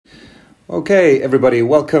Okay, everybody,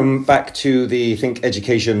 welcome back to the Think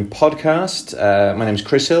Education podcast. My name is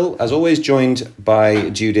Chris Hill, as always, joined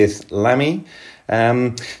by Judith Lammy.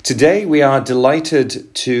 Today, we are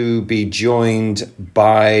delighted to be joined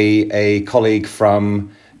by a colleague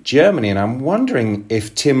from Germany, and I'm wondering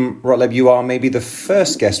if Tim Rottleb, you are maybe the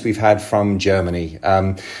first guest we've had from Germany.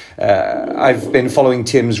 I've been following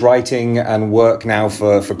Tim's writing and work now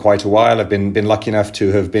for quite a while. I've been lucky enough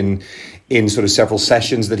to have been in sort of several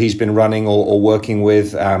sessions that he's been running or working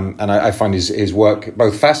with. And I find his work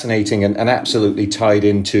both fascinating and absolutely tied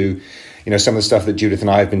into, some of the stuff that Judith and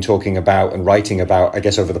I have been talking about and writing about, I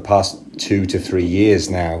guess, over the past 2 to 3 years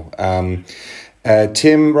now.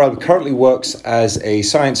 Tim currently works as a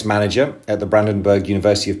science manager at the Brandenburg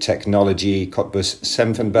University of Technology,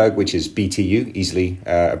 Cottbus-Senftenberg, which is BTU, easily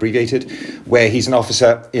abbreviated, where he's an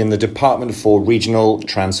officer in the Department for Regional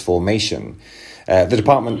Transformation. The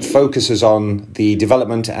department focuses on the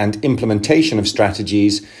development and implementation of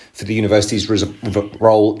strategies for the university's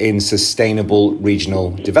role in sustainable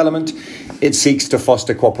regional development. It seeks to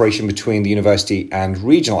foster cooperation between the university and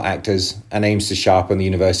regional actors and aims to sharpen the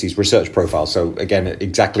university's research profile. So again,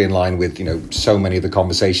 exactly in line with, so many of the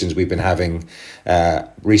conversations we've been having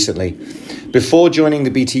recently. Before joining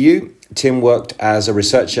the BTU, Tim worked as a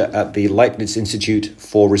researcher at the Leibniz Institute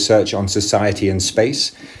for Research on Society and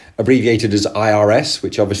Space, abbreviated as IRS,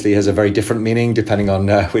 which obviously has a very different meaning depending on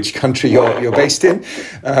which country you're based in,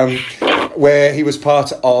 where he was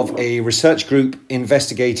part of a research group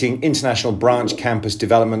investigating international branch campus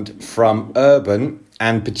development from urban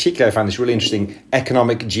and particularly, I found this really interesting,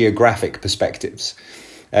 economic geographic perspectives.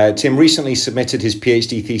 Tim recently submitted his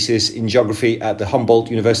PhD thesis in geography at the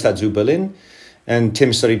Humboldt-Universität zu Berlin, and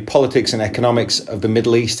Tim studied politics and economics of the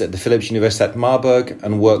Middle East at the Philipps-Universität Marburg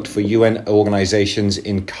and worked for UN organizations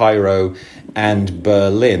in Cairo and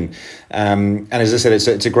Berlin. And as I said,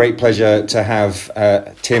 it's a great pleasure to have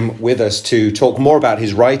Tim with us to talk more about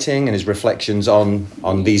his writing and his reflections on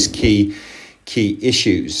these key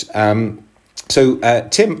issues. So,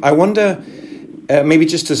 Tim, I wonder, maybe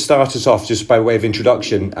just to start us off, just by way of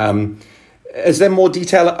introduction, is there more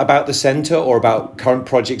detail about the centre or about current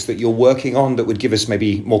projects that you're working on that would give us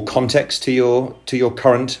maybe more context to your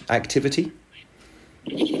current activity?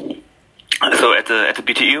 So at the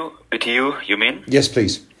BTU, you mean? Yes,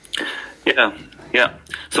 please. Yeah.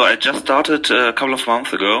 So I just started a couple of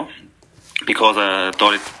months ago because I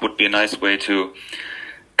thought it would be a nice way to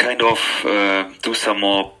kind of do some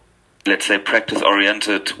more, let's say,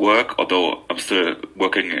 practice-oriented work. Although I'm still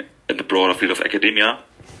working in the broader field of academia,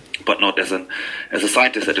 but not as a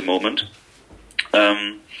scientist at the moment.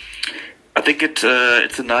 I think it's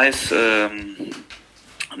a nice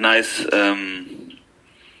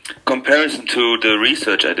comparison to the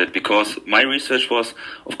research I did, because my research was,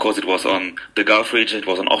 of course, it was on the Gulf region. It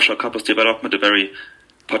was on offshore campus development, a very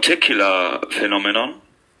particular phenomenon.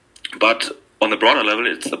 But on the broader level,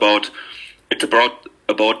 it's about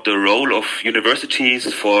the role of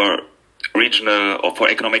universities for regional or for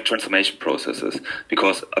economic transformation processes,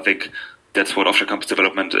 because I think that's what offshore campus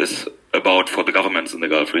development is about for the governments in the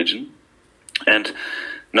Gulf region. And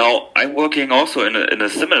now I'm working also in a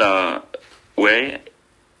similar way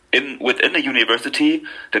within a university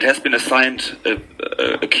that has been assigned a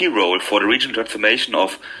key role for the regional transformation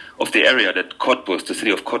of the area that Cottbus, the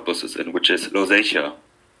city of Cottbus, is in, which is Lusatia.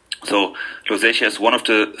 So Lusatia is one of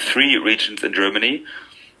the 3 regions in Germany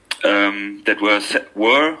that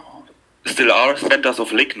still are centers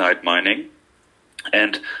of lignite mining,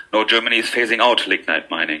 and now Germany is phasing out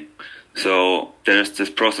lignite mining. So there's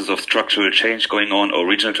this process of structural change going on, or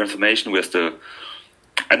regional transformation.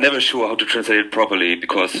 I'm never sure how to translate it properly,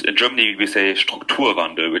 because in Germany we say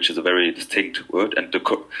Strukturwandel, which is a very distinct word, and the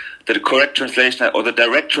correct translation or the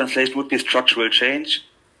direct translation would be structural change,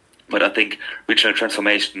 but I think regional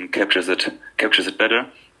transformation captures it better.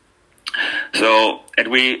 So, and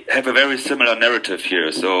we have a very similar narrative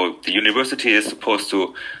here. So the university is supposed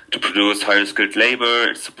to produce higher skilled labor.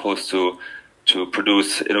 It's supposed to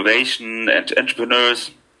produce innovation and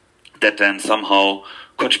entrepreneurs that then somehow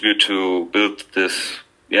contribute to build this.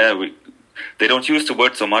 They don't use the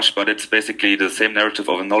word so much, but it's basically the same narrative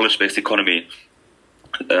of a knowledge-based economy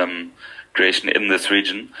creation in this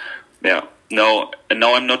region. Yeah. Now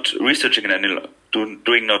I'm not researching doing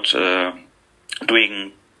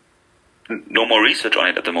no more research on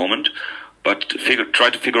it at the moment, but try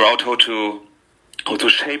to figure out how to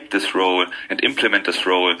shape this role and implement this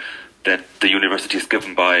role that the university is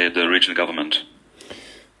given by the regional government.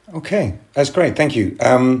 Okay, that's great. Thank you.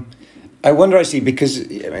 I wonder, actually, because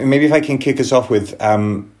maybe if I can kick us off with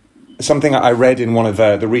something I read in one of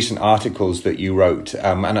the recent articles that you wrote,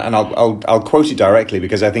 and I'll quote it directly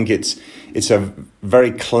because I think it's a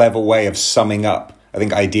very clever way of summing up, I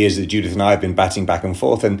think, ideas that Judith and I have been batting back and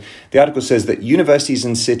forth. And the article says that universities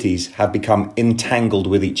and cities have become entangled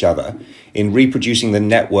with each other in reproducing the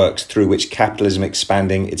networks through which capitalism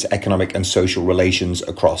expanding its economic and social relations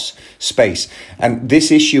across space. And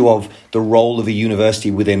this issue of the role of a university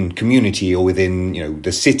within community or within,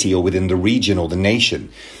 the city or within the region or the nation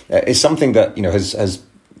is something that,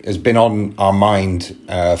 has been on our mind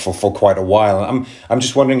for quite a while. I'm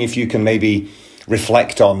just wondering if you can maybe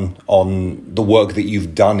reflect on the work that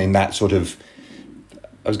you've done in that sort of,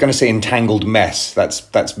 I was going to say entangled mess.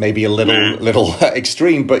 That's maybe a little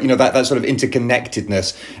extreme, but that sort of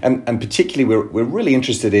interconnectedness, and particularly we're really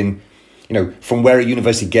interested in, from where a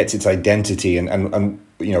university gets its identity and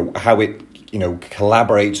how it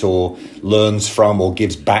collaborates or learns from or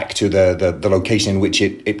gives back to the location in which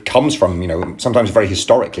it comes from. Sometimes very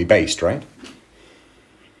historically based, right?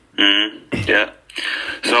 Yeah.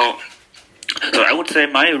 So I would say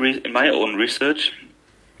in my own research,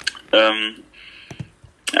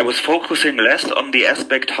 I was focusing less on the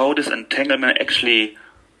aspect how this entanglement actually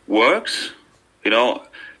works.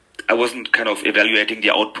 I wasn't kind of evaluating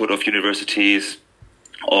the output of universities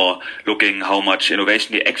or looking how much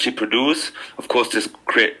innovation they actually produce. Of course, this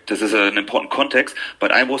is an important context,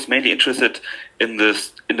 but I was mainly interested in the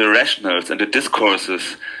rationales and the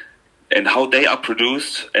discourses and how they are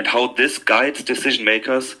produced and how this guides decision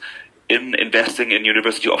makers in investing in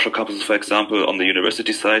university offshore campuses, for example, on the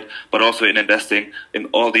university side, but also in investing in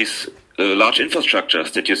all these large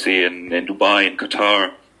infrastructures that you see in Dubai, in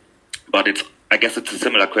Qatar. But I guess it's a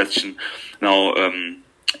similar question now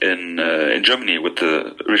in Germany with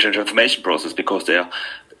the regional transformation process, because a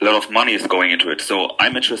lot of money is going into it. So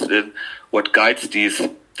I'm interested in what guides these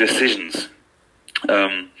decisions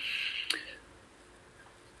in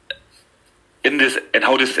this, and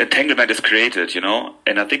how this entanglement is created,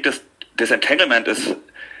 And I think this entanglement is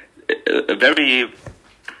a very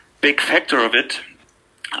big factor of it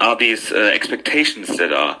are these expectations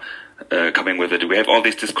that are coming with it. We have all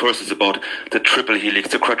these discourses about the triple helix,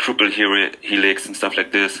 the quadruple helix and stuff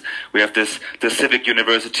like this. We have the civic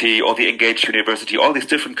university or the engaged university, all these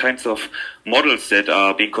different kinds of models that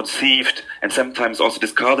are being conceived and sometimes also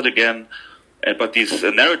discarded again. But these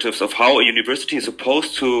narratives of how a university is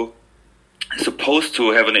supposed to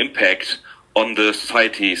have an impact on the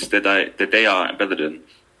societies that they are embedded in,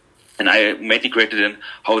 and I mainly created in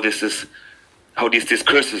how these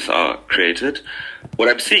discourses are created. What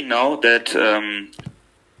I'm seeing now that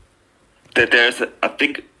there's, I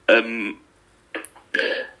think, a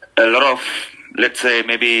lot of, let's say,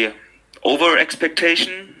 maybe over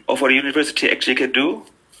expectation of what a university actually can do.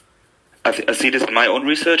 I see this in my own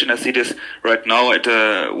research, and I see this right now at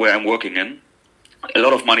where I'm working in. A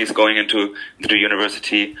lot of money is going into the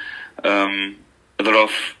university. A lot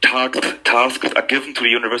of tasks are given to the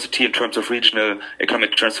university in terms of regional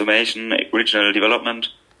economic transformation, regional development.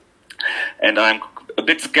 And I'm a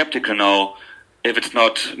bit skeptical now if it's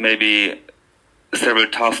not maybe several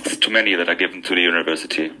tasks too many that are given to the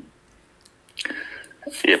university.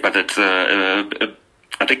 Yeah, but it's I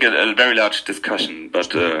think a very large discussion,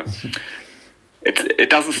 but it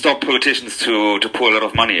doesn't stop politicians to pour a lot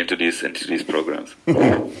of money into these programs.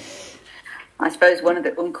 I suppose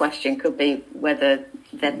one question could be whether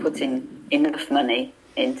they're putting enough money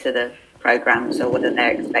into the programs, or whether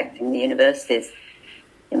they're expecting the universities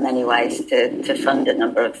in many ways to fund a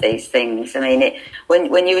number of these things. I mean,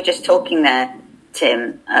 when you were just talking there,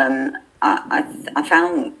 Tim, I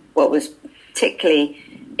found what was particularly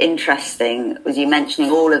interesting was you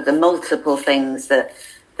mentioning all of the multiple things that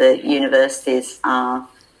the universities are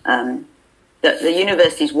that the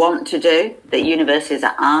universities want to do, that universities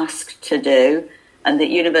are asked to do, and that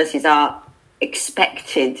universities are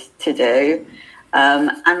expected to do.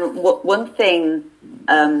 And one thing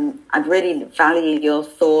I'd really value your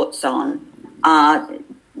thoughts on are,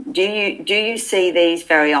 do you see these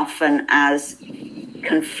very often as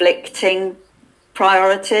conflicting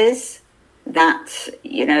priorities that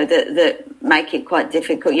make it quite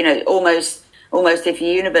difficult? Almost if a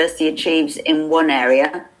university achieves in one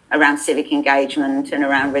area around civic engagement and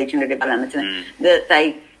around regional development, that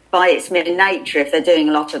they, by its mere nature, if they're doing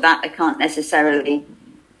a lot of that, they can't necessarily,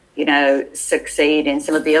 succeed in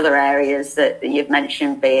some of the other areas that you've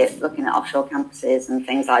mentioned, be it looking at offshore campuses and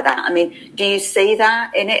things like that. I mean, do you see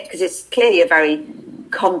that in it? Because it's clearly a very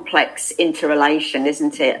complex interrelation,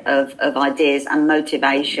 isn't it, of ideas and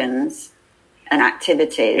motivations and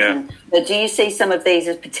activities. Yeah. But do you see some of these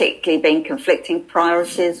as particularly being conflicting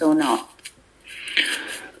priorities or not?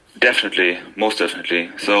 Definitely, most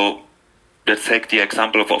definitely. So let's take the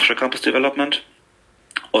example of offshore campus development.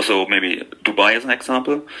 Also, maybe Dubai as an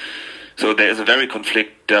example. So there is a very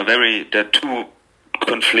there are two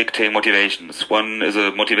conflicting motivations. One is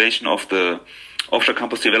a motivation of the offshore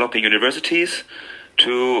campus developing universities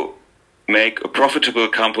to make a profitable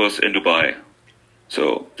campus in Dubai.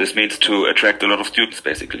 So this means to attract a lot of students,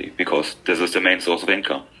 basically, because this is the main source of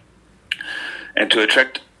income. And to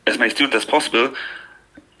attract as many students as possible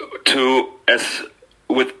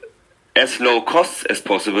with as low costs as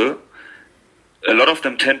possible, a lot of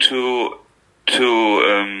them tend to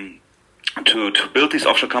build these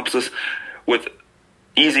offshore campuses with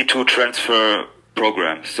easy to transfer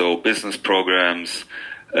programs, so business programs,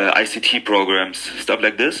 ICT programs, stuff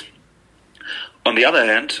like this. On the other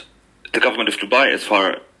hand, the government of Dubai, as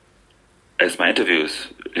far as my interviews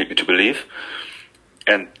lead me to believe,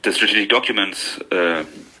 and the strategic documents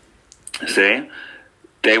say,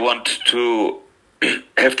 they want to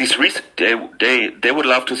have these they would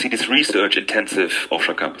love to see these research intensive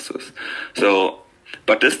offshore campuses. So,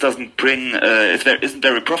 but this doesn't bring isn't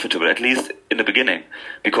very profitable, at least in the beginning,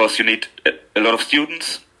 because you need a lot of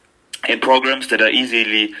students in programs that are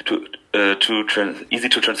easy to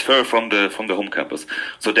transfer from the home campus.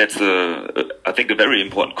 So that's I think a very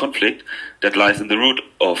important conflict that lies in the root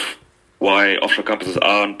of why offshore campuses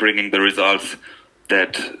aren't bringing the results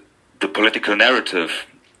that the political narrative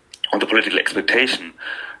or the political expectation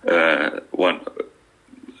want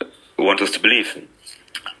us to believe.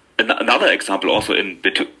 Another example, also at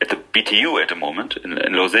the BTU at the moment in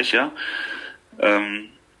Lausitania,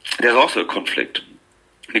 there's also a conflict,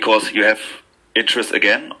 because you have interests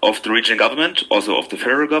again of the regional government, also of the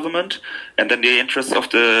federal government, and then the interests of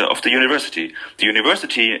the university. The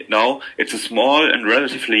university now, it's a small and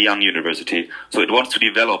relatively young university, so it wants to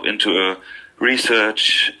develop into a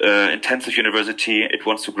research intensive university. It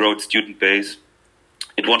wants to grow its student base.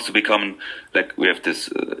 It wants to become, like, we have this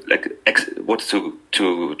wants to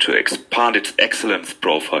expand its excellence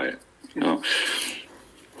profile, you know.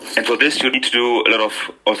 And for this, you need to do a lot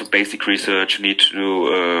of also basic research. You need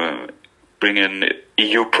to bring in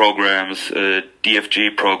EU programs,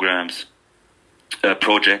 DFG programs,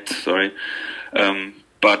 projects.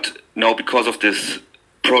 But now, because of this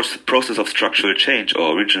process of structural change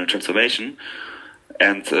or regional transformation,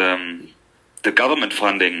 and the government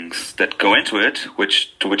fundings that go into it,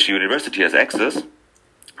 to which the university has access,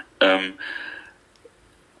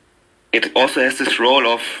 it also has this role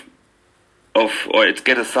or it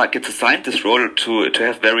gets assigned this role to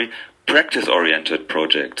have very practice-oriented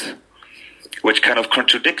projects, which kind of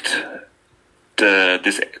contradict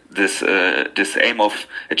this aim of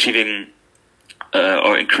achieving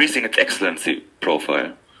or increasing its excellency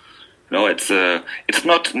profile. No, it's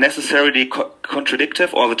not necessarily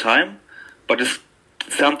contradictive all the time, but it's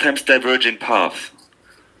sometimes diverging paths.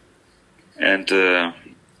 And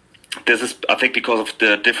this is, I think, because of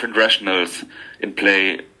the different rationales in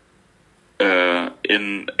play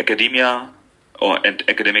in academia and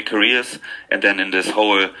academic careers, and then in this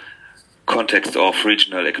whole context of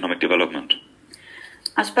regional economic development.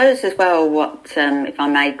 I suppose as well, what if I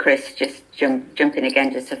may, Chris, just jump in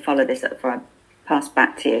again just to follow this up before I pass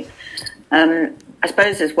back to you. I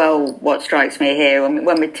suppose as well, what strikes me here, when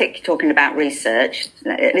we're talking about research,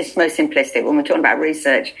 this is most simplistic, when we're talking about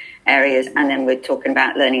research areas and then we're talking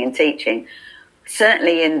about learning and teaching,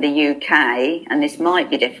 certainly in the UK, and this might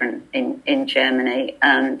be different in Germany,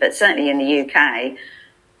 but certainly in the UK,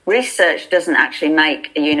 research doesn't actually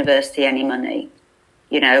make a university any money.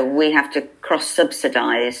 You know, we have to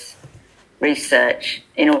cross-subsidise research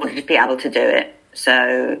in order to be able to do it.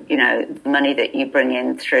 So, you know, the money that you bring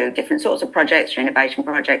in through different sorts of projects, through innovation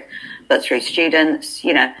projects, but through students,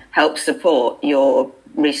 you know, helps support your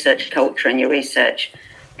research culture and your research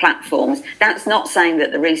platforms. That's not saying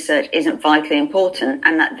that the research isn't vitally important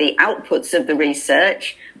and that the outputs of the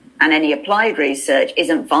research and any applied research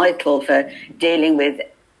isn't vital for dealing with,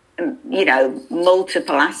 you know,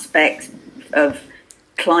 multiple aspects of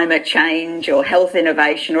climate change or health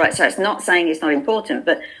innovation, right? So it's not saying it's not important,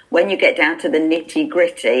 but when you get down to the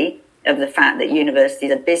nitty-gritty of the fact that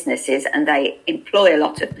universities are businesses and they employ a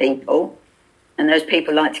lot of people, and those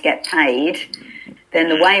people like to get paid, then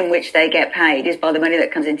the way in which they get paid is by the money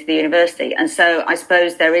that comes into the university. And so I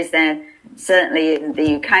suppose there is certainly in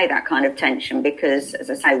the UK, that kind of tension, because,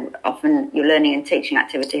 as I say, often your learning and teaching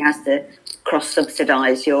activity has to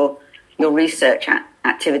cross-subsidise your research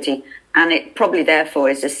activity. And it probably, therefore,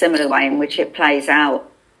 is a similar way in which it plays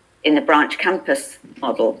out in the branch campus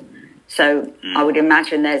model. So I would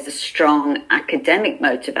imagine there's a strong academic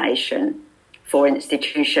motivation for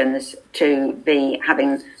institutions to be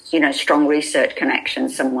having, you know, strong research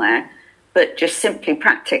connections somewhere. But just simply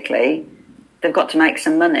practically, they've got to make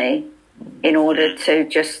some money in order to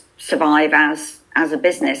just survive as a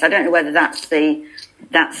business. I don't know whether that's the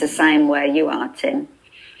same where you are, Tim.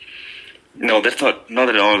 No, that's not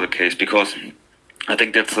at all the case, because I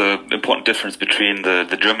think that's an important difference between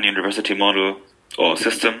the German university model or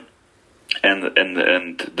system and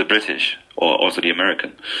the British, or also the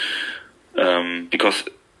American, because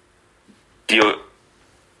the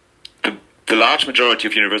large majority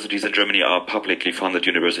of universities in Germany are publicly funded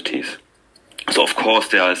universities. So of course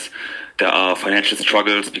there are financial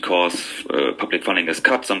struggles because public funding is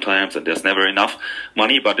cut sometimes, and there's never enough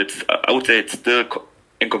money. But I would say it's still,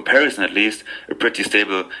 in comparison at least, a pretty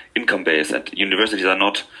stable income base, and universities are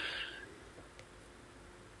not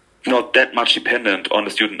that much dependent on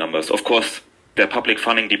the student numbers. Of course, their public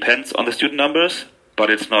funding depends on the student numbers, but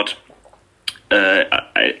it's not.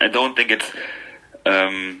 I don't think it's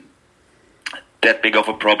that big of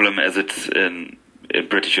a problem as it's in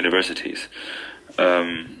British universities.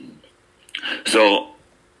 So,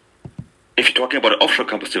 if you're talking about offshore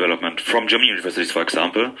campus development from German universities, for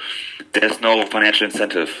example, there's no financial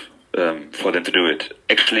incentive for them to do it.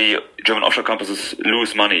 Actually, German offshore campuses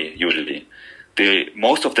lose money usually.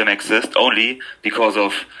 Most of them exist only because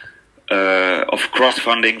of cross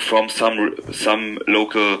funding from some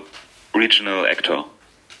local regional actor.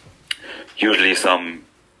 Usually, some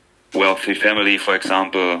wealthy family, for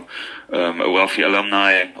example, a wealthy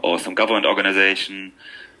alumni, or some government organization.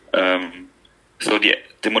 So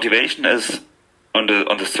the motivation is on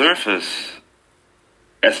the surface,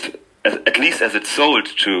 at least as it's sold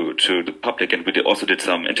to the public, and we also did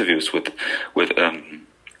some interviews with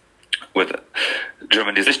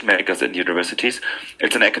German decision makers in universities.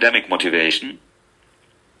 It's an academic motivation,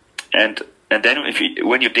 and then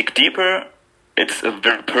when you dig deeper, it's a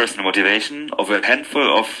very personal motivation of a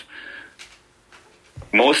handful of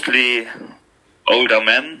mostly older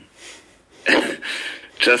men,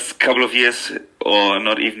 just a couple of years or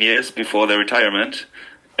not even years before their retirement,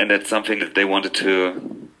 and that's something that they wanted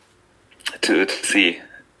to see.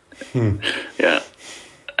 Yeah,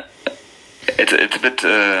 it's a bit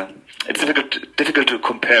it's difficult to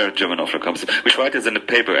compare German offshore campuses. We tried this in the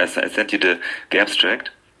paper. I sent you the abstract,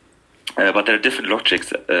 but there are different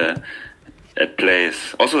logics at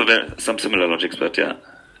place. Also, there are some similar logics, but yeah,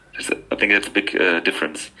 I think that's a big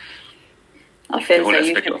difference. I feel so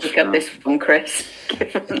you should pick up this from Chris.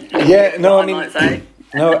 Yeah, no, I mean,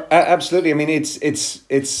 no, absolutely. I mean,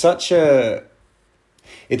 it's such an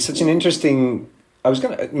interesting. I was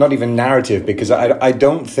going to, not even narrative, because I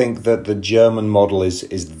don't think that the German model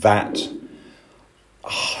is that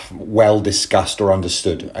well discussed or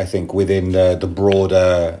understood. I think within the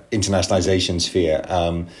broader internationalization sphere,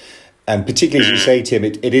 and particularly as you say, Tim,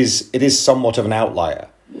 it is somewhat of an outlier.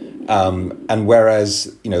 And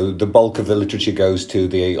whereas, the bulk of the literature goes to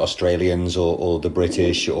the Australians or the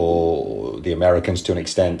British or the Americans to an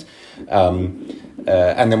extent,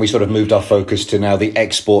 and then we sort of moved our focus to now the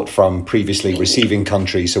export from previously receiving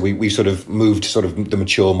countries. So we sort of moved sort of the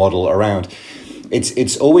mature model around.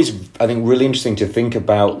 It's always, I think, really interesting to think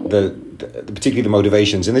about particularly the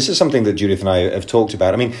motivations. And this is something that Judith and I have talked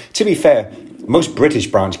about. I mean, to be fair, most British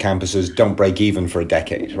branch campuses don't break even for a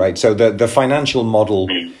decade, right? So the financial model,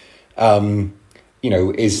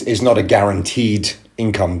 is not a guaranteed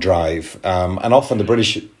income drive. And often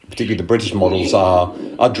particularly the British models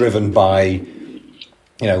are driven by,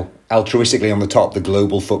 altruistically on the top, the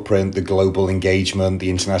global footprint, the global engagement, the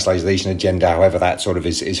internationalization agenda, however that sort of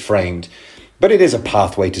is framed. But it is a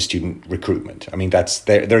pathway to student recruitment. I mean,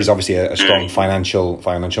 there is obviously a strong financial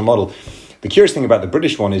model. The curious thing about the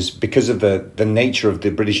British one is because of the nature of the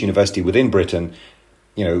British university within Britain,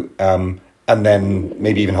 and then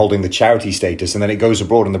maybe even holding the charity status, and then it goes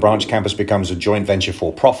abroad and the branch campus becomes a joint venture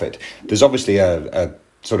for profit. There's obviously a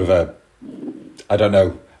sort of a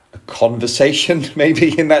conversation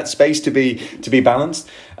maybe in that space to be balanced.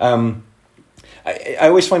 I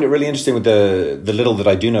always find it really interesting with the little that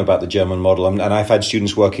I do know about the German model, and I've had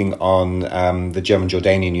students working on the German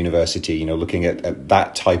Jordanian University, looking at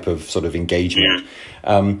that type of sort of engagement.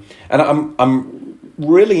 And I'm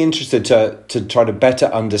really interested to try to better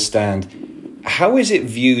understand, how is it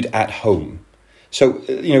viewed at home? So,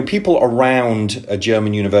 people around a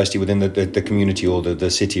German university within the community or the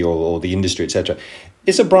city or the industry, etc.,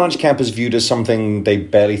 is a branch campus viewed as something they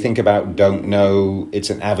barely think about, don't know? It's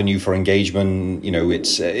an avenue for engagement.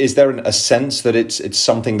 Is there a sense that it's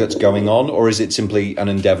something that's going on, or is it simply an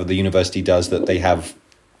endeavor the university does that they have,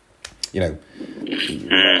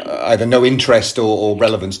 either no interest or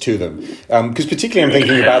relevance to them? Because particularly I'm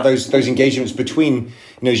thinking about those engagements between,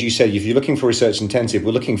 as you said, if you're looking for research intensive,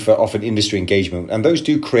 we're looking for often industry engagement, and those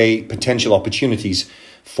do create potential opportunities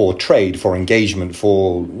for trade, for engagement,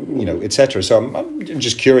 for, etc. So I'm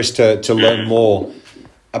just curious to learn more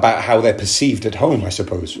about how they're perceived at home, I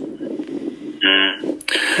suppose.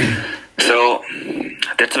 So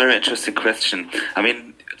that's a very interesting question. I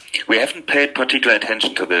mean, we haven't paid particular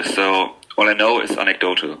attention to this, so all I know is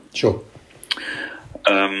anecdotal. Sure.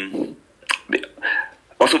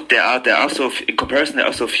 Also, there are in comparison, there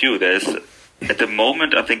are so few. There's at the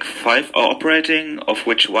moment, I think 5 are operating, of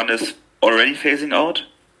which 1 is already phasing out,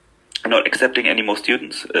 not accepting any more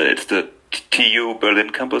students. It's the TU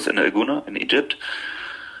Berlin campus in Elguna in Egypt.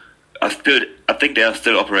 I think they are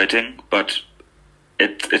still operating, but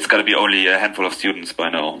it's got to be only a handful of students by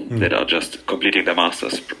now that are just completing their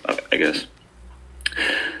masters, I guess.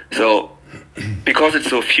 So, because it's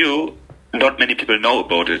so few, not many people know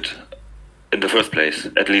about it in the first place,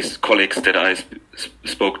 at least colleagues that I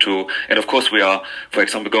spoke to. And of course we are, for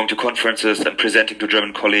example, going to conferences and presenting to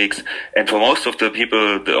German colleagues. And for most of the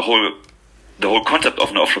people, the whole concept of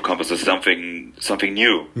an offshore campus is something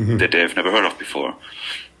new that they've never heard of before.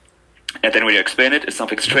 And then when you explain it, it's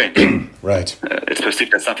something strange. Right. It's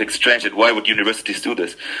perceived as something strange. And why would universities do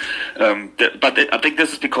this? I think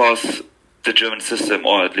this is because the German system,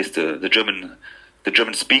 or at least the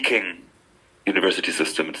German-speaking university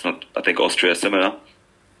system, it's not, I think Austria is similar,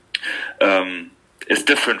 is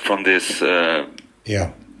different from this. A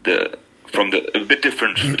bit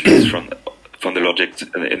different, at least from the logic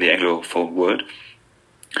in the Anglophone world.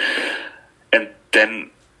 And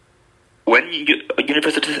then when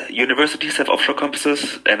universities have offshore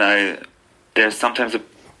campuses, and there's sometimes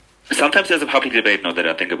there's a public debate now that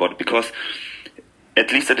I think about it, because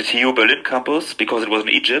at least at the TU Berlin campus, because it was in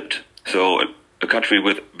Egypt, so a country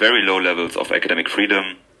with very low levels of academic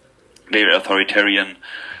freedom, very authoritarian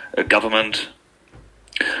government,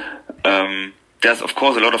 there's of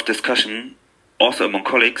course a lot of discussion also among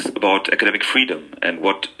colleagues about academic freedom and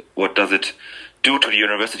what does it do to the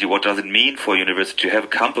university, what does it mean for a university to have a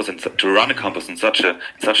campus and to run a campus in such an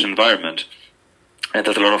environment. And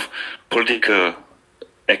there's a lot of politically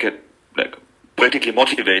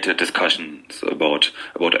motivated discussions about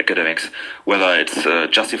academics, whether it's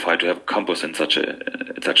justified to have a campus in such an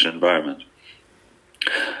environment.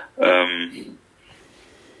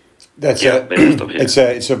 That's a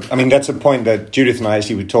point that Judith and I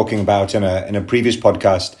actually were talking about in a previous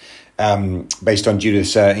podcast, based on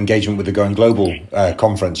Judith's engagement with the Going Global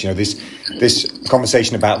conference. This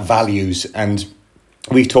conversation about values, and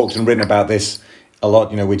we've talked and written about this a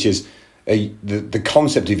lot. Which is the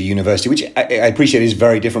concept of a university, which I appreciate is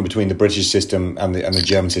very different between the British system and the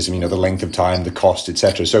German system. The length of time, the cost,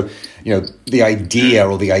 etc. So the idea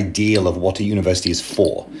or the ideal of what a university is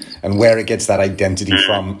for, and where it gets that identity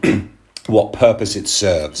from, what purpose it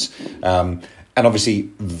serves, and obviously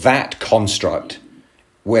that construct,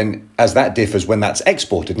 as that differs, when that's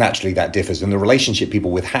exported, naturally that differs, and the relationship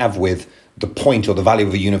people have with the point or the value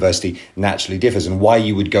of a university naturally differs, and why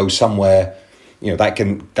you would go somewhere, that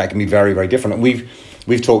can be very, very different. And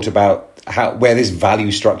we've talked about where this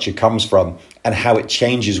value structure comes from and how it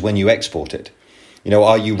changes when you export it.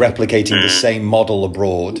 Are you replicating the same model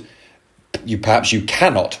abroad? Perhaps you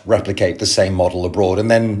cannot replicate the same model abroad, and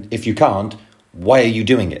then if you can't, why are you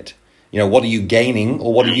doing it? What are you gaining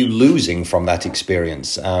or what are you losing from that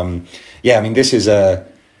experience? This is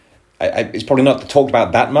it's probably not talked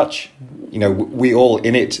about that much. We all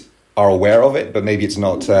in it are aware of it, but maybe it's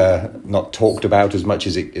not talked about as much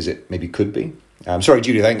as it maybe could be. Sorry,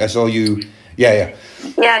 Judy, I think I saw you. Yeah,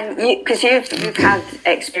 because you've had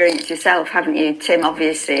experience yourself, haven't you, Tim?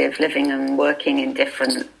 Obviously, of living and working in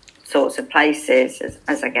different sorts of places,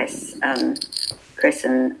 as I guess Chris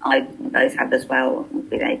and I both have as well,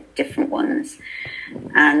 albeit different ones.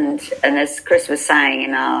 And as Chris was saying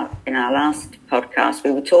in our last podcast,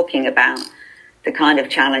 we were talking about the kind of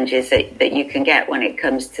challenges that you can get when it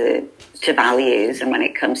comes to values and when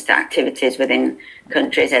it comes to activities within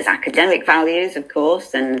countries. There's academic values, of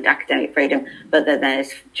course, and academic freedom, but then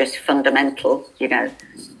there's just fundamental,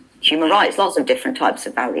 human rights, lots of different types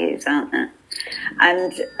of values, aren't there?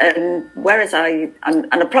 And whereas I'm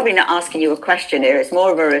probably not asking you a question here, it's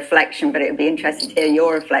more of a reflection, but it would be interesting to hear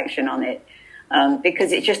your reflection on it,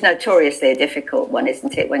 because it's just notoriously a difficult one,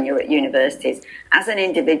 isn't it, when you're at universities. As an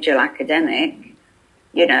individual academic,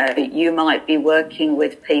 you might be working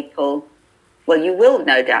with people, well, you will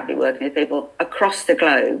no doubt be working with people across the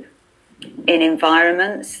globe in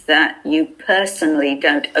environments that you personally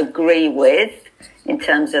don't agree with in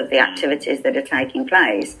terms of the activities that are taking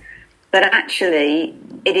place. But actually,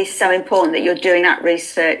 it is so important that you're doing that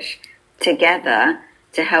research together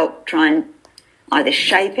to help try and either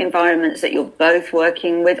shape environments that you're both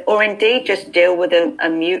working with, or indeed just deal with a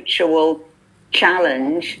mutual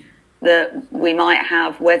challenge that we might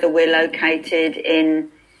have, whether we're located in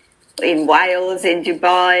Wales, in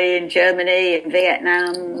Dubai, in Germany, in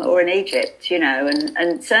Vietnam, or in Egypt,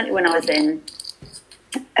 and certainly when I was in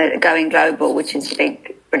Going Global, which is a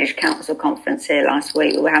big British Council conference here last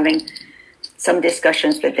week, we were having some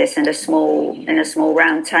discussions with this in a small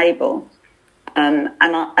round table, and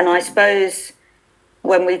I suppose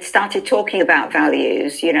when we started talking about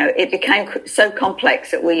values, it became so complex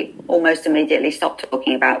that we almost immediately stopped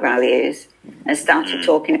talking about values and started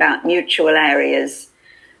talking about mutual areas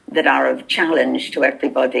that are of challenge to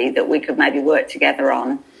everybody that we could maybe work together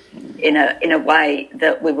on in a way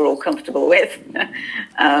that we were all comfortable with.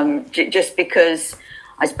 Just because,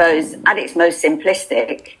 I suppose, at its most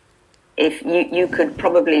simplistic, if you could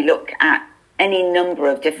probably look at any number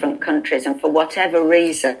of different countries, and for whatever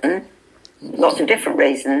reason, lots of different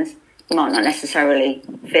reasons, you might not necessarily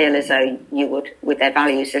feel as though you would, with their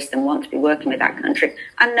value system, want to be working with that country,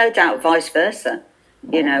 and no doubt vice versa,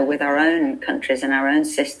 with our own countries and our own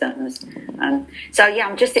systems. So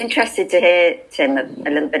I'm just interested to hear, Tim, a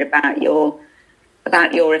little bit about your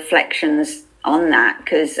reflections on that,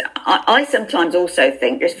 because I sometimes also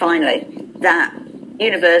think, just finally, that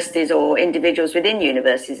universities or individuals within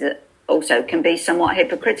universities also can be somewhat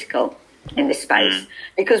hypocritical in this space,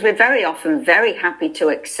 because we're very often very happy to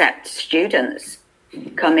accept students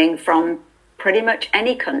coming from pretty much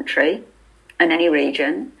any country and any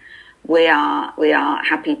region. We are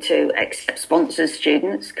happy to accept sponsors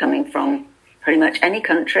students coming from pretty much any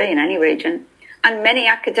country and any region, and many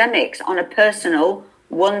academics on a personal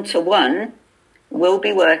one-to-one will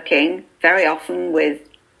be working very often with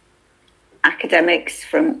academics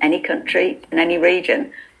from any country and any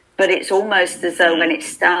region. But it's almost as though when it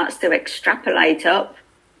starts to extrapolate up,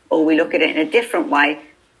 or we look at it in a different way,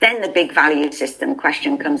 then the big value system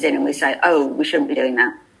question comes in and we say, oh, we shouldn't be doing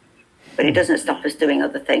that. But it doesn't stop us doing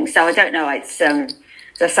other things. So I don't know. It's as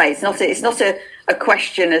I say, it's not a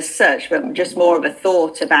question as such, but just more of a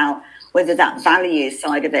thought about whether that value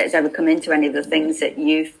side of it has ever come into any of the things that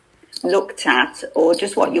you've looked at, or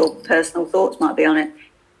just what your personal thoughts might be on it.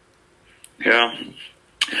 Yeah,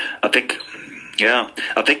 I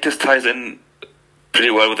think this ties in pretty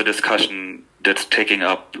well with the discussion that's taking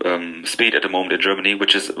up speed at the moment in Germany,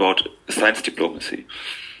 which is about science diplomacy.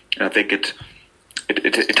 And I think it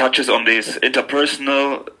touches on these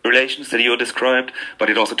interpersonal relations that you described, but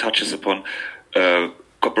it also touches upon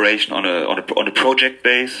cooperation on a project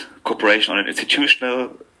base, cooperation on an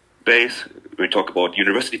institutional base. We talk about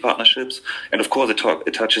university partnerships, and of course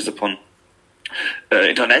it touches upon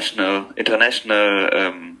international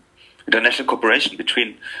cooperation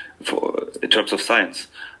in terms of science,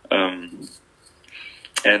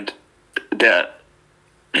 and there.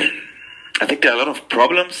 I think there are a lot of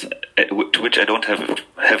problems to which I don't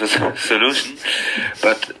have a solution,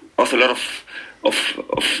 but also a lot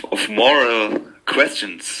of moral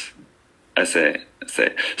questions. I say.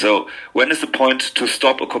 So, when is the point to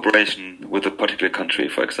stop a cooperation with a particular country,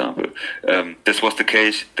 for example? This was the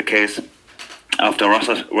case after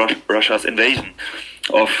Russia's invasion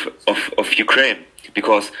of Ukraine,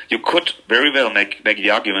 because you could very well make the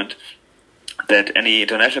argument that any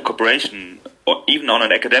international cooperation, or even on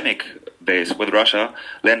an academic base with Russia,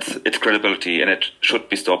 lends its credibility, and it should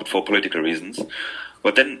be stopped for political reasons.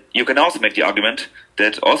 But then you can also make the argument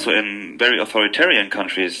that also in very authoritarian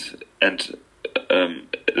countries and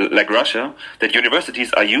like Russia, that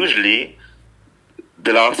universities are usually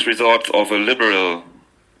the last resort of a liberal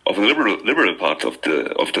part of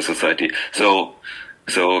the society. So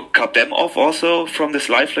cut them off also from this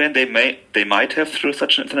lifeline they might have through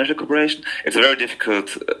such an international cooperation. It's a very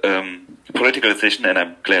difficult political decision, and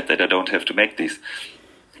I'm glad that I don't have to make these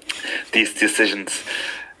decisions.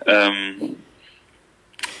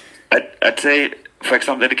 I'd say, for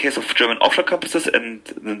example, in the case of German offshore campuses and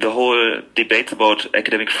the whole debates about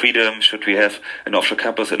academic freedom, should we have an offshore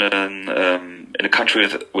campus in a country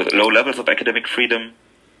with low levels of academic freedom?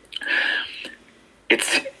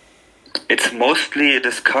 It's mostly a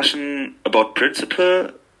discussion about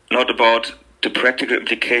principle, not about the practical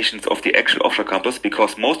implications of the actual offshore campus,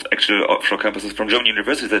 because most actual offshore campuses, from German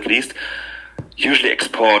universities at least, usually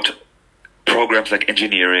export programs like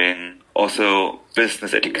engineering, also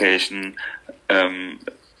business education,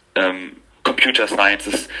 computer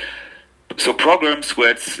sciences. So programs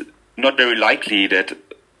where it's not very likely that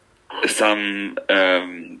some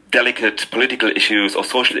delicate political issues or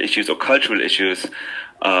social issues or cultural issues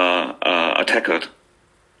are tackled.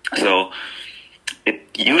 So it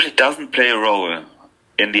usually doesn't play a role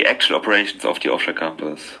in the actual operations of the offshore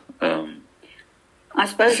campus. I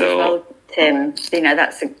suppose as well, Tim,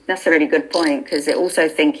 that's a really good point, because it also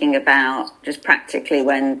thinking about just practically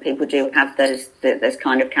when people do have those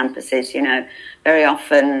kind of campuses, very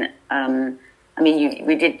often,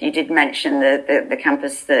 you did mention the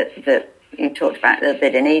campus that you talked about a little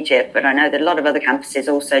bit in Egypt, but I know that a lot of other campuses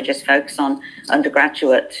also just focus on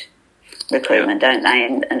undergraduate recruitment, don't they,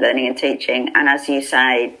 and learning and teaching. And as you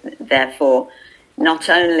say, therefore, not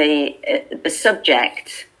only the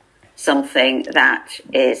subject something that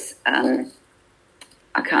is, I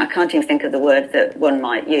can't even think of the word that one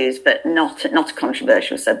might use, but not a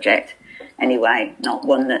controversial subject anyway, not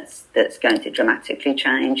one that's going to dramatically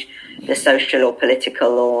change the social or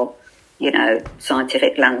political or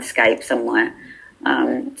scientific landscape somewhere.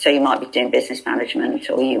 So you might be doing business management,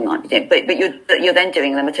 or you might be doing, but you're then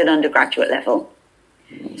doing them at an undergraduate level.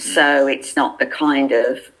 So it's not the kind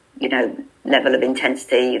of level of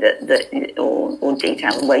intensity that or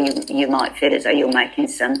detail where you might feel as though you're making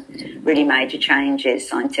some really major changes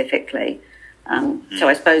scientifically. So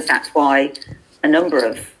I suppose that's why a number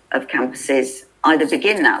of campuses either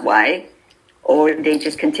begin that way or indeed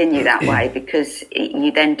just continue that way, because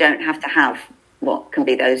you then don't have to have what can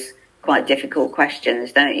be those quite difficult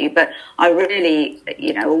questions, don't you? But I really,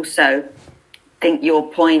 also think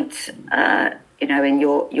your point, in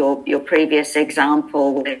your previous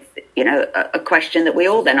example with, a question that we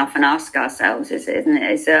all then often ask ourselves isn't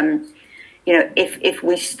it? Is, if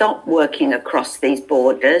we stop working across these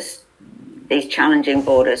borders, these challenging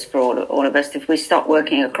borders for all of us, if we stop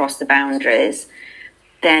working across the boundaries,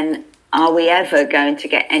 then are we ever going to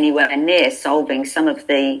get anywhere near solving some of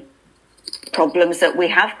the problems that we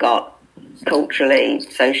have got culturally,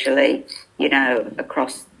 socially,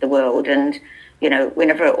 across the world? And, we're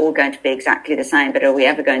never all going to be exactly the same, but are we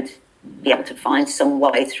ever going to be able to find some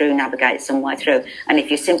way through, navigate some way through? And if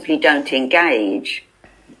you simply don't engage,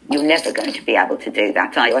 you're never going to be able to do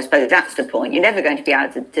that, are you? I suppose that's the point. You're never going to be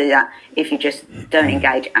able to do that if you just don't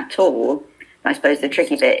engage at all. I suppose the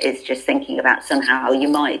tricky bit is just thinking about somehow you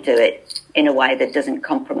might do it in a way that doesn't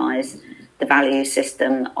compromise the value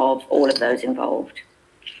system of all of those involved.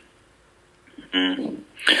 Mm.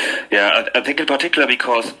 Yeah, I think in particular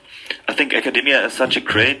because I think academia is such a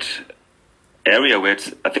great area where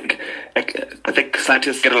I think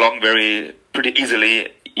scientists get along pretty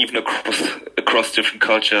easily, even across different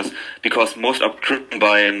cultures, because most are driven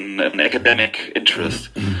by an academic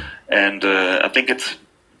interest, and I think it's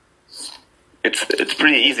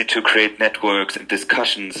pretty easy to create networks and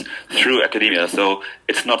discussions through academia. So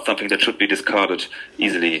it's not something that should be discarded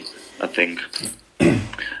easily, I think.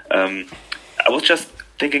 I was just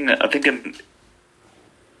thinking.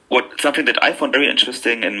 Something that I found very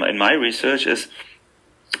interesting in my research is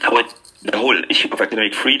how the whole issue of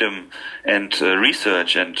academic freedom and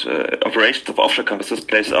research and operations of offshore campuses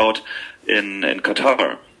plays out in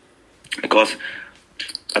Qatar. Because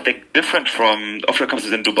I think different from offshore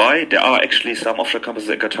campuses in Dubai, there are actually some offshore campuses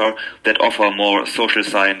in Qatar that offer more social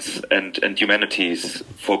science and humanities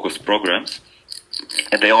focused programs.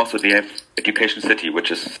 And they have Education City,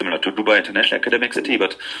 which is similar to Dubai International Academic City,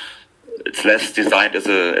 but it's less designed as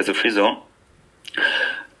a free zone,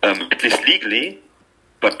 at least legally.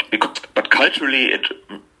 But culturally,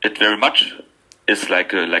 it very much is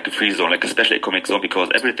like a free zone, like a special economic zone, because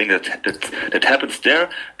everything that happens there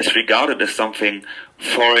is regarded as something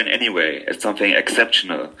foreign anyway, as something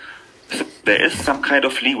exceptional. So there is some kind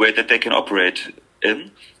of leeway that they can operate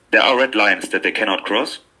in. There are red lines that they cannot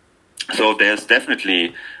cross. So there's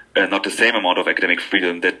definitely not the same amount of academic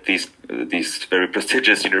freedom that these very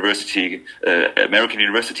prestigious American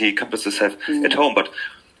university campuses have at home. But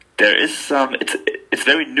there is some. It's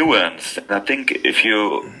very nuanced. And I think if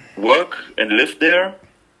you work and live there,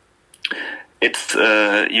 it's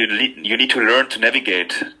you need to learn to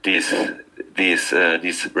navigate these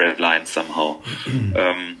red lines somehow.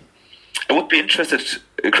 I would be interested,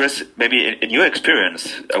 Chris, maybe in your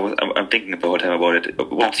experience. I'm thinking the whole time about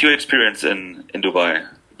it. What's your experience in Dubai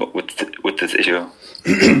with this issue?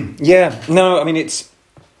 Yeah, no, I mean it's.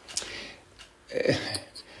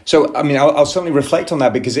 So I mean, I'll certainly reflect on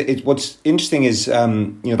that, because what's interesting is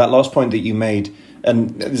that last point that you made,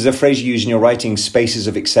 and there's a phrase you use in your writing, spaces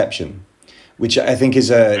of exception, which I think is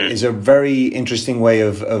a very interesting way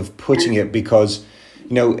of putting it, because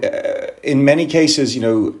in many cases, a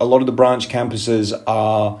lot of the branch campuses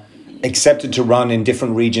are accepted to run in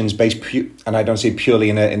different regions based, and I don't say purely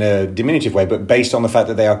in a diminutive way, but based on the fact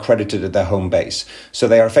that they are credited at their home base. So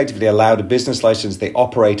they are effectively allowed a business license. They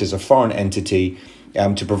operate as a foreign entity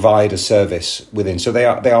to provide a service within. So they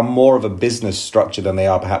are more of a business structure than they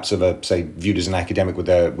are perhaps of viewed as an academic with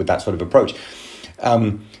that sort of approach.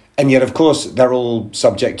 And And yet, of course, they're all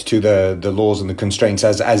subject to the laws and the constraints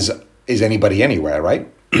as is anybody anywhere, right?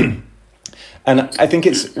 And I think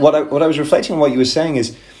it's what I was reflecting on what you were saying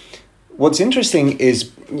is, what's interesting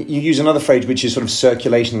is you use another phrase, which is sort of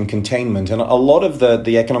circulation and containment. And a lot of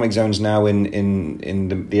the economic zones now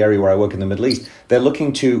in the area where I work in the Middle East, they're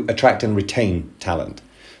looking to attract and retain talent.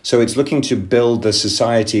 So it's looking to build the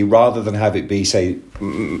society rather than have it be, say,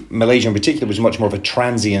 Malaysia in particular was much more of a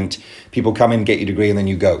transient, people come in, get your degree, and then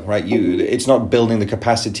you go, right? It's not building the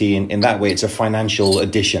capacity in that way. It's a financial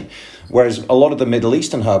addition. Whereas a lot of the Middle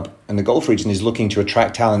Eastern hub and the Gulf region is looking to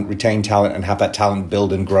attract talent, retain talent, and have that talent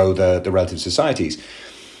build and grow the relative societies.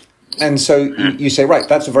 And so you say, right,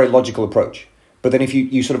 that's a very logical approach. But then if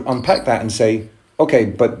you sort of unpack that and say, okay,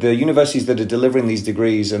 but the universities that are delivering these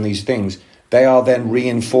degrees and these things, they are then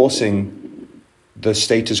reinforcing the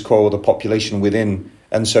status quo of the population within.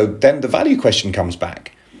 And so then the value question comes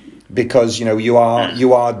back, because, you know, you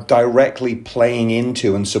are directly playing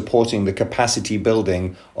into and supporting the capacity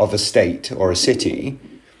building of a state or a city,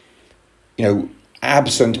 you know,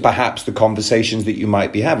 absent perhaps the conversations that you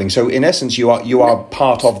might be having. So in essence, you are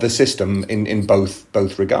part of the system in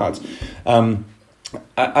both regards.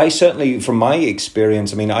 I certainly, from my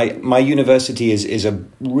experience, I mean, my university is a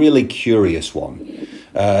really curious one,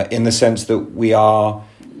 in the sense that we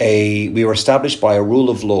were established by a rule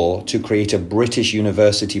of law to create a British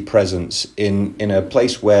university presence in a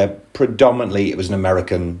place where predominantly it was an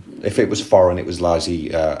American. If it was foreign, it was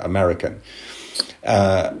largely American.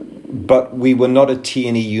 But we were not a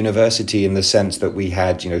T&E university in the sense that we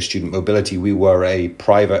had, you know, student mobility. We were a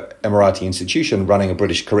private Emirati institution running a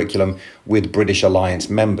British curriculum with British Alliance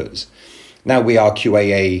members. Now we are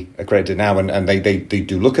QAA accredited now, and they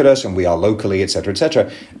do look at us, and we are locally, et cetera, et cetera.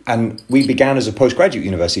 And we began as a postgraduate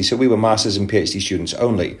university, so we were masters and PhD students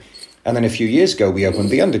only. And then a few years ago, we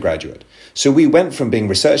opened the undergraduate. So we went from being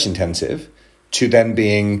research intensive to then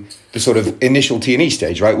being the sort of initial T&E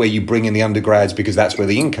stage, right, where you bring in the undergrads because that's where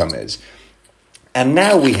the income is. And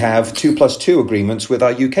now we have 2+2 agreements with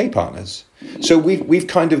our UK partners. So we've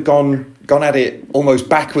kind of gone at it almost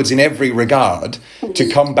backwards in every regard to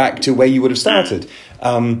come back to where you would have started.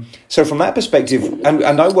 So from that perspective,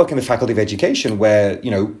 and I work in the Faculty of Education where,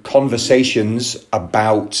 you know, conversations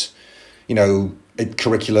about, you know,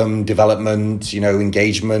 curriculum development, you know,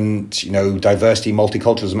 engagement, you know, diversity,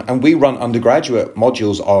 multiculturalism. And we run undergraduate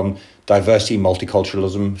modules on diversity,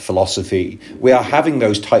 multiculturalism, philosophy. We are having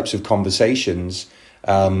those types of conversations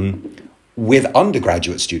with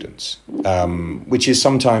undergraduate students, which is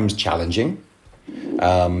sometimes challenging.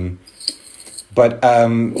 But I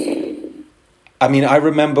mean, I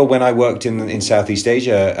remember when I worked in Southeast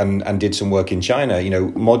Asia and did some work in China, you know,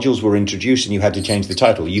 modules were introduced and you had to change the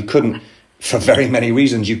title. You couldn't, for very many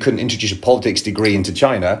reasons, you couldn't introduce a politics degree into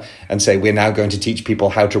China and say, we're now going to teach people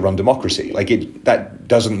how to run democracy. Like that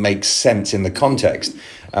doesn't make sense in the context.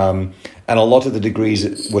 And a lot of the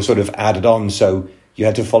degrees were sort of added on. So you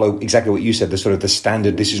had to follow exactly what you said, the sort of the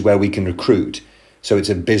standard, this is where we can recruit. So it's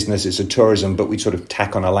a business, it's a tourism, but we sort of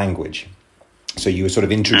tack on a language. So you were sort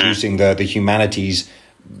of introducing the humanities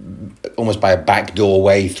almost by a backdoor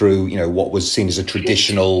way through, you know, what was seen as a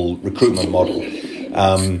traditional recruitment model.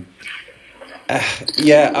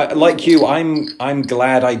 Like you, I'm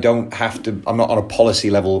glad I don't have to. I'm not on a policy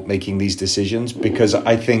level making these decisions, because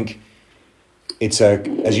I think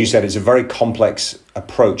as you said, it's a very complex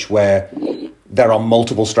approach where there are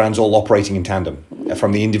multiple strands all operating in tandem,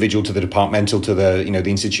 from the individual to the departmental to the, you know,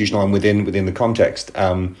 the institutional and within the context.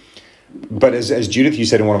 But as Judith, you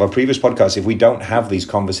said in one of our previous podcasts, if we don't have these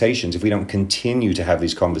conversations, if we don't continue to have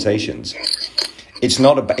these conversations, it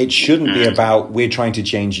shouldn't be about we're trying to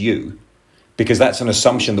change you, because that's an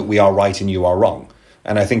assumption that we are right and you are wrong.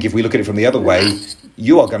 And I think if we look at it from the other way,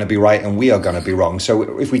 you are going to be right and we are going to be wrong.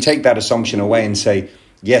 So if we take that assumption away and say,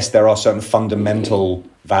 yes, there are certain fundamental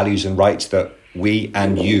values and rights that we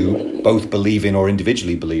and you both believe in or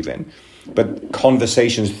individually believe in, but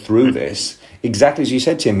conversations through this, exactly as you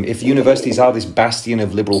said, Tim, if universities are this bastion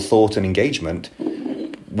of liberal thought and engagement,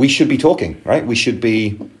 we should be talking, right? We should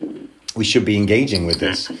be engaging with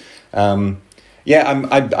this. I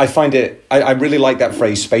find it. I really like that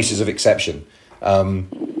phrase, "spaces of exception."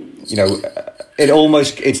 You know,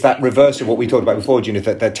 it's that reverse of what we talked about before, Judith.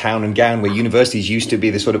 That town and gown, where universities used to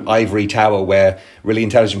be this sort of ivory tower where really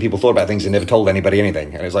intelligent people thought about things and never told anybody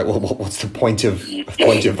anything. And it's like, well, what's the point of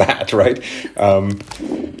that, right? A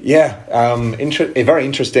very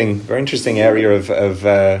interesting area of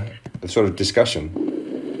sort of discussion.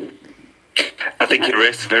 I think you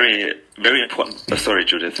raised very, very important. Sorry,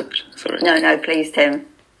 Judith. Sorry. No, please, Tim.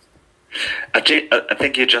 I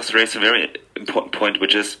think you just raised a very important point,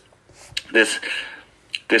 which is this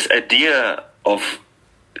this idea of,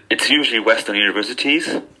 it's usually Western universities,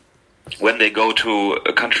 when they go to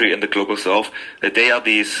a country in the global south, that they are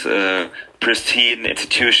these pristine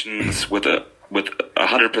institutions with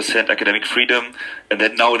 100% academic freedom, and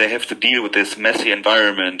then now they have to deal with this messy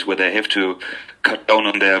environment where they have to cut down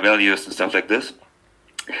on their values and stuff like this.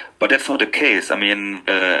 But that's not the case. I mean,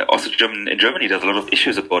 also in Germany, there's a lot of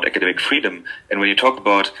issues about academic freedom. And when you talk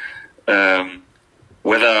about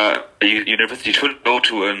whether a university should go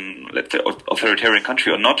to an, let's say, authoritarian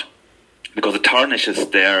country or not, because it tarnishes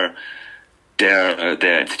their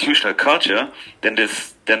institutional culture, then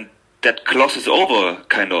that glosses over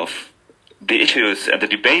kind of the issues and the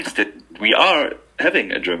debates that we are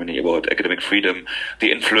having in Germany about academic freedom,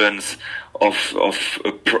 the influence of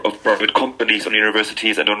private companies on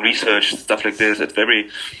universities and on research, stuff like this. It's very,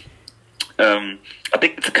 I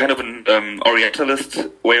think it's kind of an Orientalist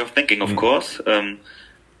way of thinking, of course.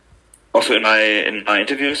 Also in my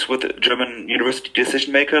interviews with German university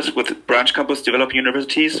decision makers, with branch campus developing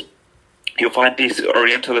universities, you find these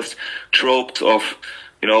Orientalist tropes of,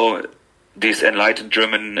 these enlightened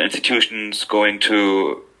German institutions going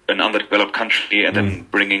to an underdeveloped country and then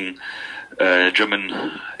bringing German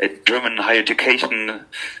higher education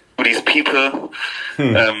to these people.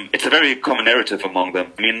 It's a very common narrative among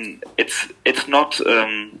them. I mean, it's not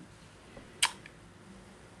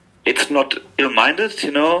ill-minded,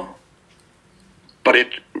 but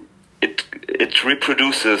it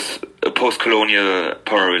reproduces a post-colonial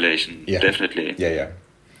power relation, definitely. Yeah.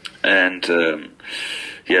 And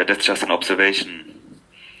that's just an observation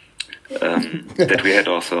that we had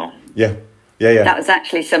also. Yeah. That was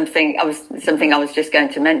actually something I was just going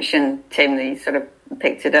to mention, Tim. You sort of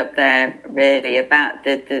picked it up there, really, about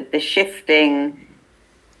the shifting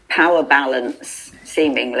power balance,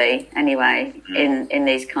 seemingly anyway, in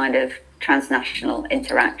these kind of transnational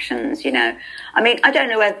interactions. I mean, I don't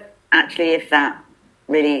know if that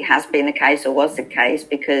really has been the case or was the case,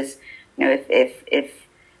 because if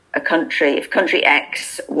country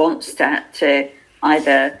X wants to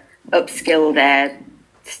either upskill their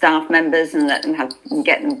staff members and let them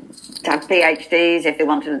get them to have PhDs, if they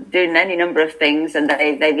want to do any number of things, and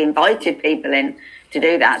they've invited people in to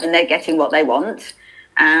do that, then they're getting what they want,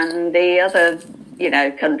 and the other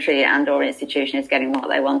country and or institution is getting what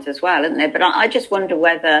they want as well, isn't it? But I just wonder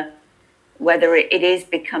whether it is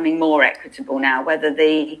becoming more equitable now, whether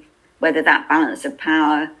that balance of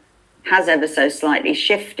power has ever so slightly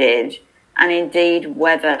shifted, and indeed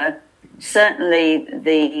whether certainly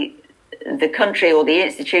the country or the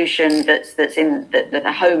institution that's in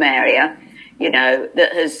the home area,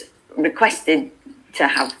 that has requested to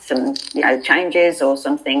have some changes or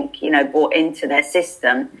something brought into their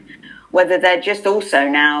system, whether they're just also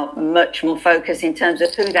now much more focused in terms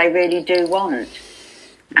of who they really do want.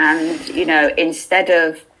 And instead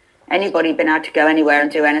of anybody being able to go anywhere and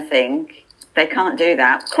do anything, they can't do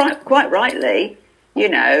that. Quite rightly,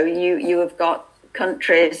 you have got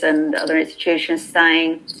countries and other institutions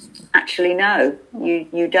saying, actually, no,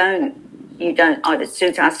 you don't either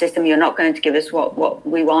suit our system. You're not going to give us what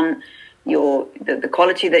we want. The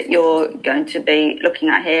quality that you're going to be looking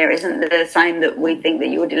at here isn't the same that we think that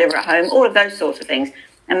you would deliver at home. All of those sorts of things,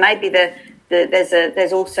 and maybe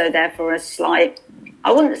there's also therefore a slight,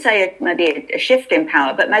 I wouldn't say maybe a shift in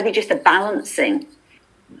power, but maybe just a balancing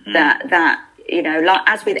that like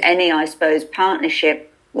as with any, I suppose,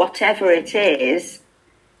 partnership, whatever it is,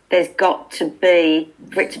 there's got to be,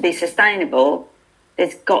 for it to be sustainable,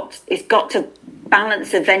 it's got to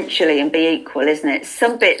balance eventually and be equal, isn't it?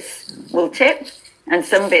 Some bits will tip, and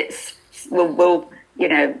some bits will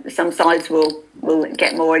some sides will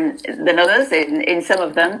get more than others in some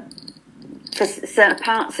of them, for certain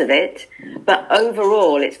parts of it. But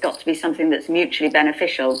overall, it's got to be something that's mutually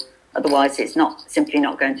beneficial. Otherwise, it's simply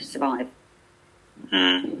not going to survive.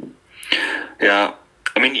 Yeah,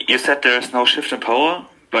 I mean, you said there is no shift in power,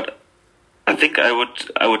 but I think I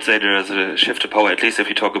would say there is a shift in power, at least if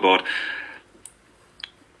you talk about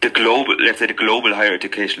the global higher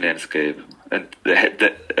education landscape and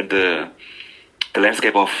the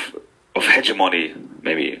landscape of hegemony,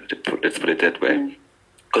 maybe let's put it that way.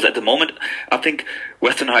 Because at the moment, I think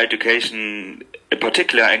Western higher education, in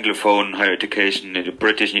particular Anglophone higher education in the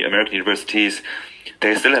British and American universities,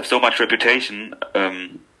 they still have so much reputation,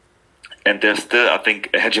 and there's still, I think,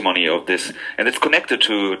 a hegemony of this, and it's connected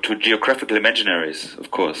to geographical imaginaries,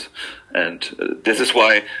 of course, and this is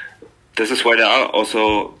why there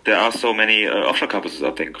are so many offshore campuses,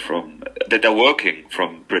 I think, that are working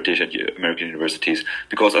from British and American universities,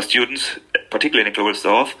 because our students, particularly in the global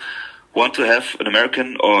south, want to have an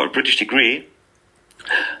American or a British degree,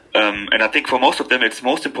 And I think for most of them, it's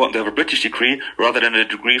most important to have a British degree rather than a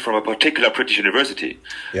degree from a particular British university,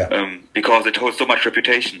 because it holds so much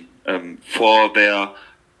reputation for their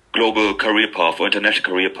global career path or international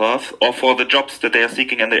career path, or for the jobs that they are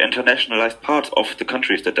seeking in the internationalized parts of the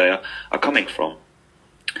countries that they are coming from.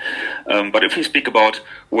 But if we speak about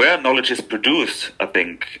where knowledge is produced, I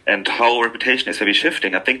think, and how reputation is maybe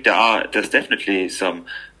shifting, I think there's definitely some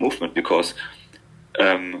movement, because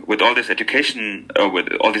with all this education,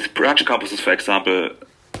 with all these branch campuses, for example,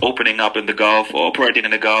 opening up in the Gulf or operating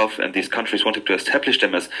in the Gulf, and these countries wanting to establish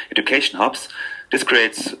them as education hubs, this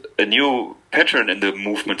creates a new pattern in the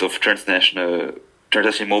movement of transnational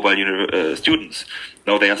mobile students.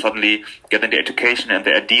 Now they are suddenly getting the education and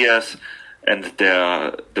the ideas and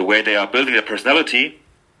the way they are building their personality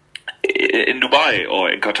in Dubai or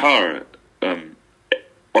in Qatar,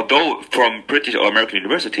 although from British or American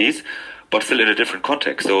universities, but still in a different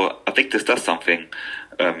context. So I think this does something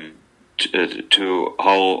to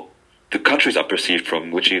how the countries are perceived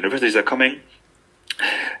from which universities are coming.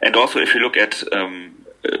 And also, if you look at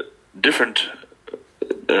different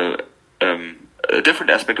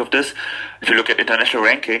aspect of this, if you look at international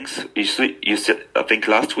rankings, you said, I think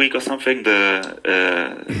last week or something, I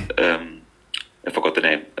forgot the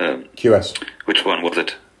name. QS. Which one was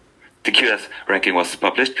it? The QS ranking was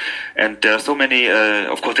published, and there are so many.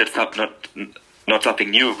 Of course, it's not something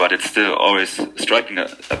new, but it's still always striking, I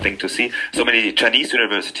think, to see so many Chinese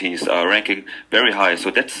universities are ranking very high. So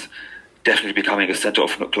that's definitely becoming a center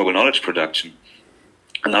of global knowledge production.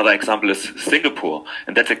 Another example is Singapore,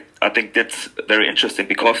 and I think that's very interesting,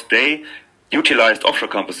 because they utilized offshore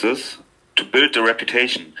campuses to build their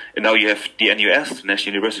reputation. And now you have the NUS,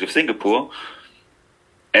 National University of Singapore,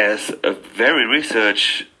 as a very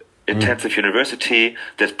research-intensive university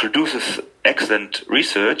that produces excellent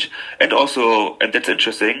research, and that's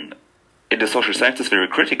interesting, in the social sciences, very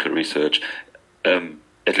critical research,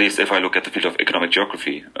 at least if I look at the field of economic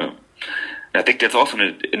geography. I think that's also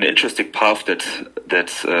an interesting path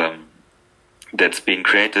that's being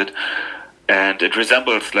created, and it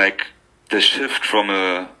resembles like the shift from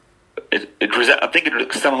I think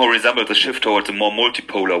it somehow resembles the shift towards a more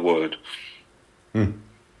multipolar world.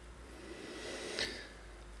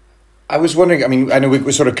 I was wondering, I mean, I know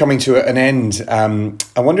we're sort of coming to an end.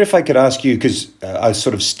 I wonder if I could ask you, because I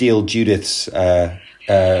sort of steal Judith's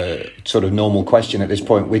sort of normal question at this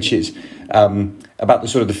point, which is about the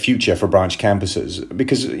sort of the future for branch campuses.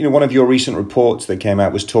 Because, you know, one of your recent reports that came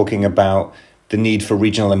out was talking about the need for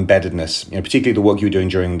regional embeddedness, you know, particularly the work you were doing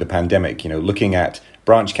during the pandemic, you know, looking at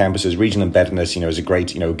branch campuses, regional embeddedness, you know, is a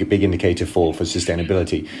great, you know, big indicator for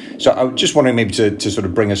sustainability. So I was just wondering maybe to sort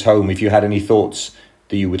of bring us home, if you had any thoughts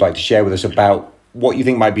that you would like to share with us about what you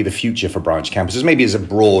think might be the future for branch campuses, maybe as a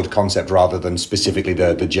broad concept rather than specifically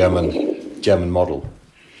the German model.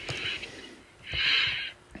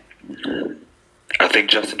 I think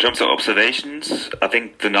just in terms of observations, I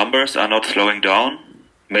think the numbers are not slowing down.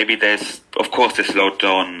 Maybe they slowed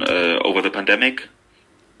down over the pandemic.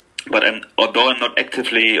 But although I'm not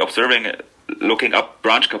actively looking up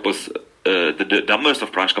branch campus, the numbers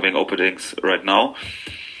of branch campus openings right now,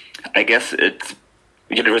 I guess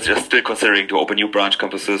universities are still considering to open new branch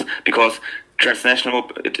campuses, because transnational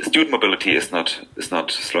student mobility is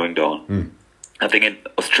not slowing down. I think in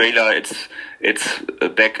Australia it's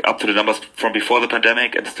back up to the numbers from before the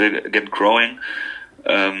pandemic and still again growing.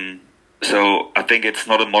 So I think it's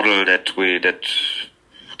not a model that we'll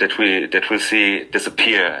see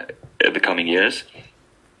disappear in the coming years.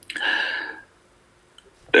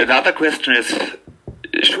 Another question is,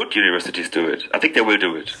 should universities do it? I think they will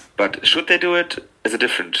do it, but should they do it is a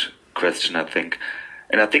different question, I think.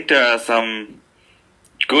 And I think there are some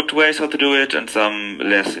good ways how to do it and some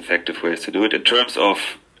less effective ways to do it in terms of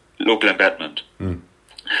local embedment.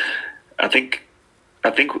 I think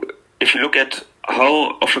if you look at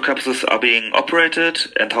how offshore campuses are being operated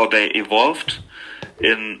and how they evolved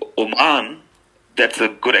in Oman, that's a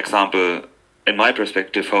good example, in my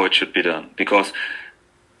perspective, how it should be done. Because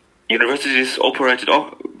universities opened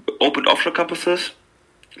offshore campuses,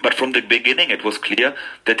 but from the beginning it was clear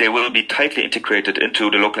that they will be tightly integrated into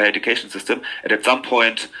the local education system and at some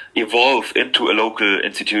point evolve into a local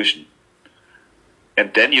institution.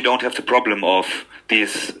 And then you don't have the problem of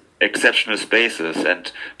these exceptional spaces,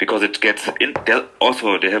 and because it gets in,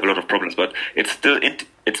 also they have a lot of problems, but it's still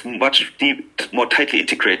it's much more tightly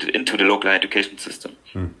integrated into the local education system.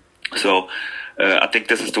 So I think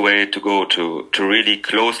this is the way to go, to really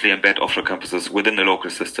closely embed offshore campuses within the local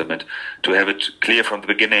system and to have it clear from the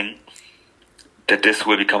beginning that this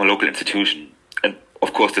will become a local institution. And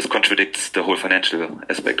of course, this contradicts the whole financial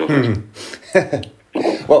aspect of it.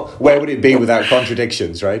 Well, where would it be without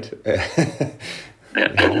contradictions, right?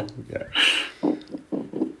 Yeah.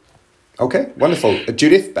 Okay, wonderful.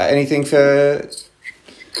 Judith, anything for...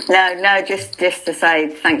 No, just to say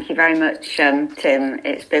thank you very much, Tim.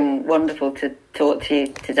 It's been wonderful to talk to you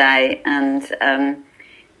today. And,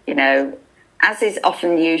 as is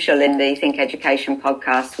often usual in the Think Education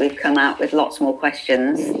podcast, we've come out with lots more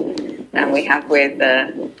questions than we have with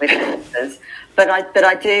answers. But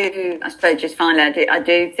I do, I suppose, just finally, I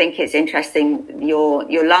do think it's interesting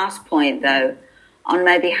your last point though, on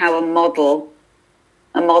maybe how a model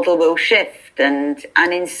will shift, and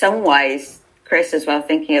in some ways, Chris, as well,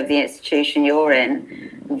 thinking of the institution you're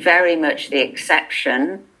in, very much the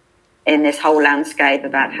exception in this whole landscape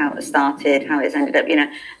about how it started, how it's ended up,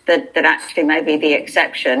 that actually maybe the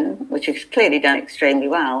exception, which has clearly done extremely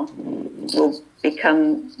well, will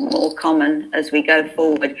become more common as we go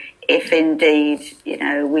forward, if indeed,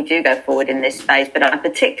 we do go forward in this space. But I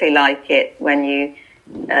particularly like it when you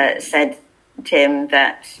said, Tim,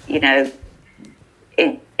 that,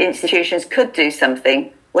 institutions could do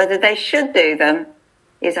something. Whether they should do them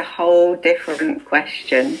is a whole different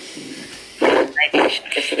question. Maybe we should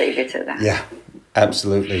just leave it at that. Yeah,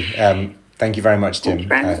 absolutely. Thank you very much, Tim.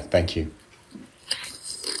 Thank you.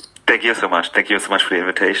 Thank you so much. Thank you so much for the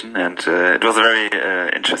invitation. And it was a very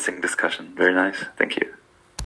interesting discussion. Very nice. Thank you.